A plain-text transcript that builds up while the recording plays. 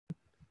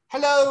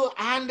Hello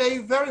and a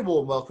very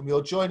warm welcome.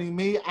 You're joining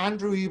me,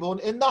 Andrew Eborn,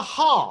 in the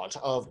heart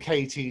of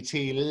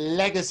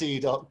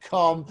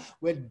KTTlegacy.com.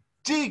 We're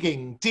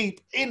digging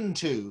deep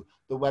into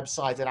the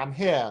website and I'm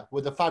here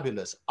with the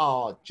fabulous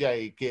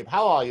RJ Gibb.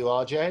 How are you,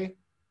 RJ?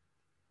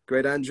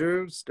 Great,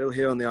 Andrew. Still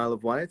here on the Isle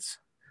of Wight.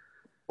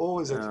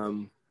 Always a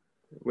joy.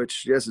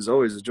 Which, yes, is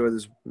always a joy.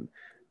 There's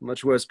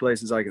much worse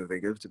places I can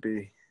think of to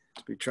be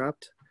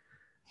trapped.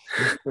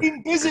 You've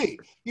been busy.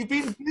 You've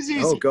been busy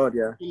Oh, since God,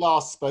 yeah. we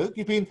last spoke.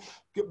 You've been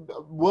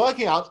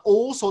working out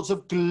all sorts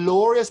of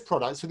glorious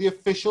products for the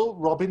official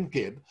Robin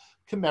Gibb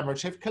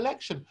commemorative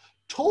collection.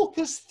 Talk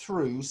us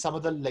through some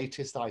of the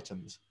latest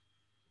items.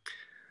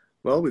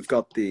 Well, we've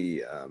got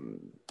the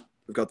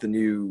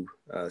new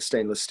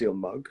stainless steel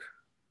mug,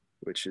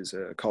 which is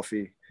a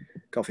coffee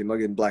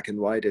mug in black and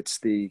white. It's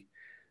the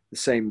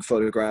same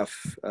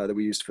photograph that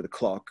we used for the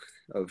clock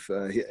of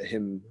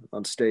him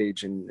on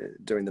stage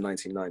during the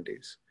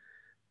 1990s.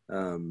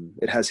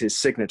 It has his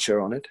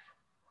signature on it.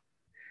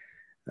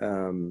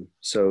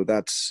 So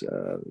that's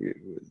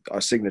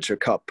our signature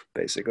cup,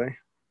 basically.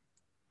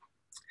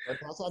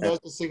 Fantastic. And there's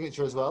the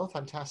signature as well.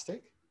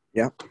 Fantastic.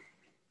 Yeah.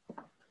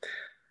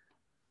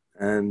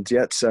 And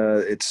yeah,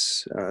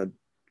 it's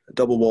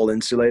double wall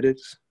insulated.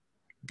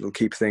 It'll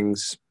keep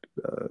things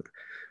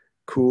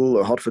cool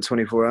or hot for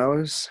 24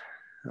 hours.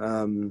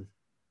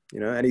 You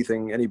know,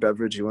 any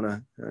beverage you want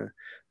to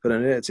put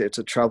in it. It's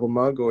a travel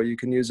mug, or you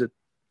can use it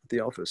at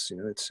the office. You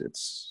know,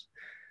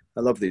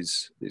 I love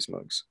these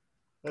mugs.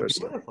 They're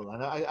beautiful,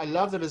 and I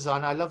love the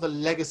design. I love the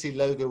legacy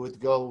logo with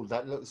gold.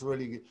 That looks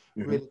really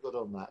good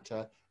on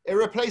that.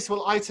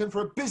 Irreplaceable item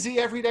for a busy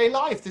everyday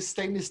life. This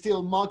stainless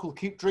steel mug will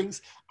keep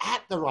drinks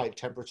at the right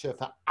temperature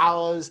for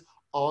hours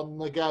on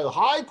the go.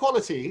 High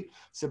quality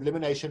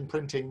sublimation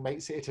printing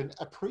makes it an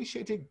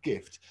appreciated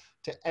gift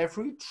to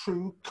every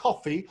true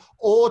coffee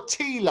or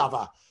tea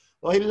lover.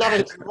 Well, I love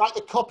it. Write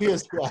the copy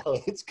as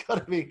well. It's got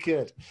to be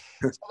good.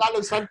 So that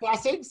looks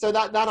fantastic. So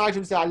that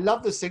item's there. I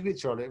love the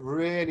signature on it.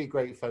 Really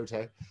great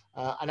photo.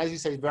 And as you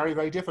say, very,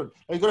 very different.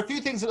 And we've got a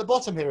few things at the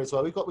bottom here as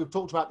well. We've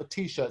talked about the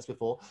T-shirts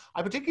before.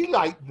 I particularly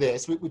like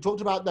this. We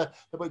talked about that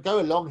we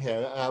go along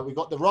here. We've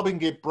got the Robin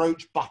Gibb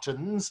brooch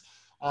buttons.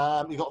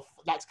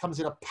 That comes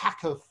in a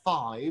pack of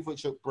 5,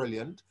 which look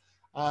brilliant.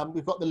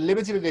 We've got the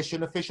limited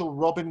edition official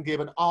Robin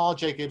Gibb and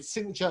RJ Gibb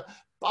signature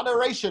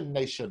Bunneration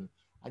Nation.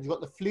 And you've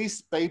got the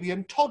fleece, baby,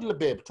 and toddler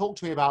bib. Talk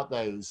to me about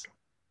those.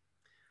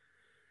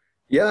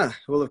 Yeah,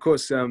 well, of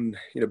course, you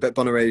know,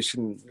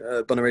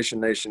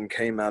 Bunneration Nation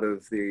came out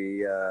of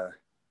it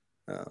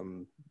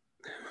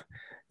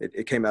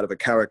came out of a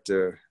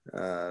character.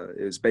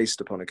 It was based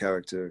upon a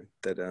character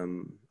that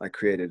I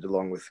created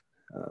along with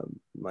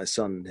my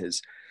son.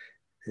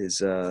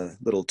 His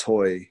little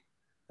toy,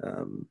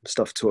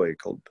 stuffed toy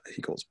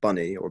he calls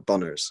Bunny or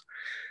Bunners.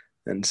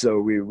 And so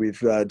we've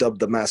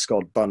dubbed the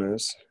mascot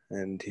Bunners,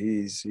 and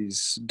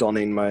he's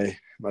donning my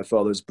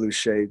father's blue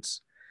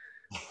shades,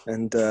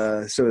 and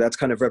so that's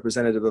kind of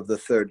representative of the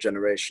third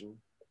generation,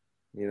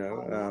 you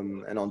know.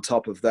 And on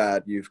top of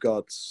that, you've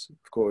got,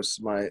 of course,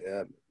 my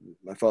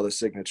father's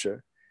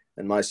signature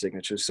and my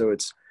signature. So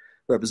it's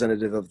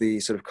representative of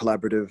the sort of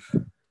collaborative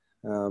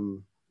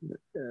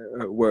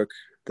work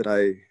that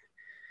I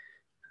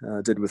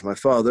did with my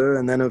father,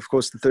 and then of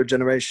course the third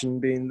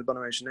generation being the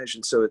Bunneration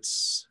Nation. So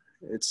it's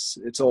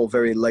all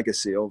very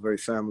legacy, all very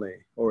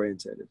family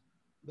orientated.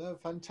 No,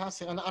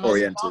 fantastic. And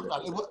Oriented.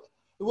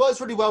 It works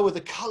really well with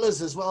the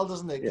colours as well,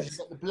 doesn't it? Because Yes. you've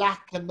got the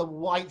black and the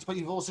white, but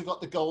you've also got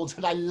the gold.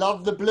 And I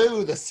love the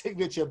blue, the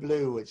signature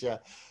blue, which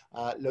looks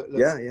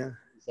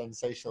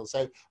sensational.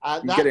 So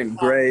you get in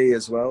grey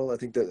as well. I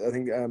think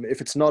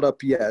if it's not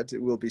up yet,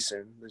 it will be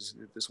soon.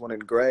 There's one in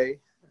grey.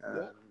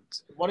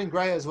 One in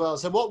grey as well.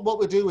 So what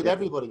we do with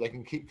everybody, they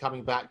can keep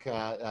coming back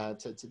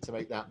to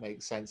make that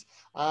make sense.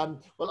 Well,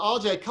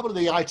 RJ, a couple of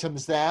the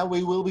items there.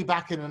 We will be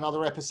back in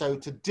another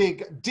episode to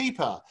dig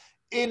deeper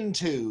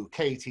into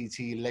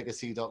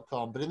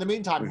KTTlegacy.com. But in the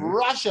meantime,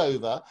 rush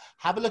over,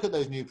 have a look at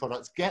those new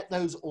products, get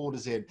those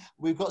orders in.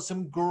 We've got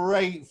some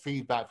great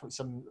feedback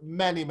from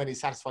many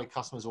satisfied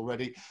customers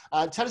already.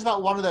 Tell us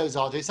about one of those,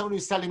 RJ. Someone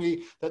who's telling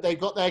me that they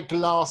got their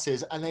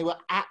glasses and they were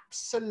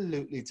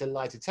absolutely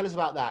delighted. Tell us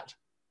about that.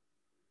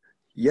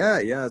 Yeah,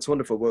 it's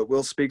wonderful.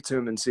 We'll speak to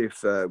him and see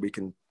if we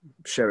can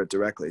share it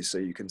directly so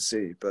you can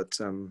see. But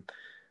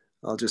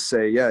I'll just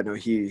say, yeah, no,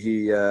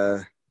 he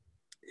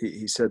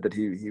said that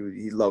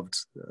he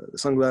loved the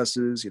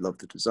sunglasses. He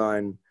loved the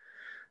design.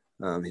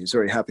 He was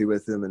very happy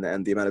with them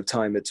and the amount of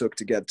time it took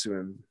to get to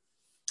him.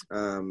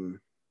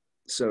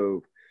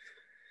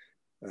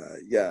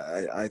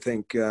 I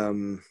think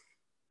on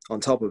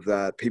top of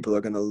that, people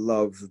are going to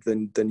love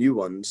the new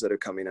ones that are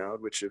coming out,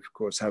 which of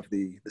course have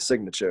the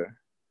signature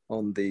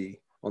on the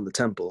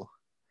temple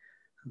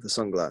of the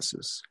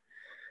sunglasses.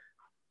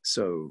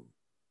 So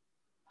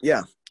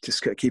yeah,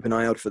 just keep an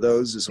eye out for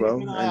those as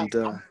well.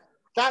 And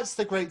That's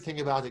the great thing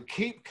about it.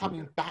 Keep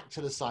coming back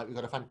to the site. We've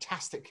got a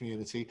fantastic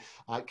community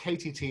at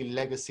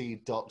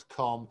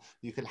kttlegacy.com.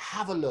 You can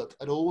have a look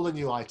at all the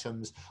new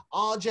items.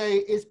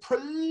 RJ is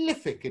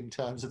prolific in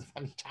terms of the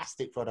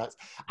fantastic products.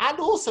 And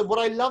also what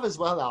I love as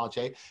well,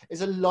 RJ,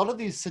 is a lot of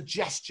these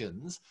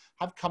suggestions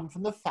have come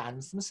from the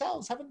fans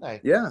themselves, haven't they?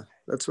 Yeah,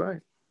 that's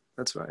right.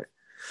 That's right.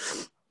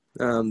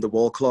 The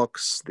wall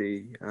clocks,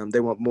 they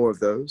want more of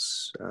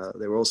those.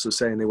 They were also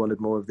saying they wanted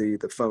more of the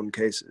phone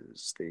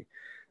cases,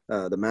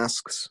 the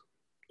masks.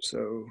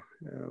 So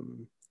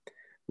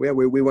we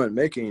weren't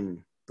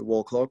making the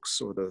wall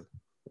clocks or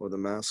the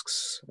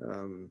masks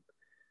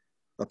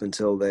up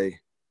until we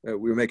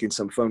were making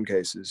some phone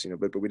cases,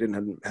 but we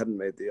hadn't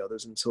made the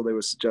others until they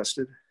were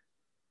suggested.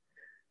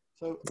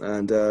 So,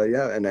 and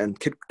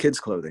kids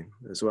clothing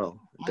as well,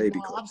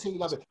 baby clothing. Absolutely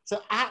love it.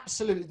 So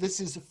absolutely,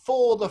 this is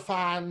for the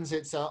fans.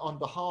 It's on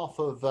behalf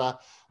of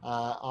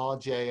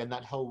RJ and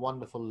that whole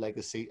wonderful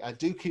legacy.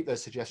 Do keep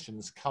those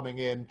suggestions coming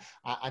in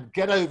and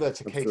get over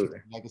to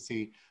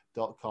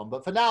kttlegacy.com.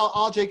 But for now,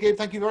 RJ Gibb,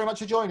 thank you very much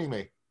for joining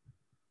me.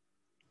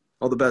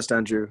 All the best,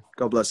 Andrew.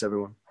 God bless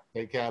everyone.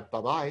 Take care.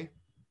 Bye-bye.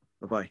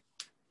 Bye-bye.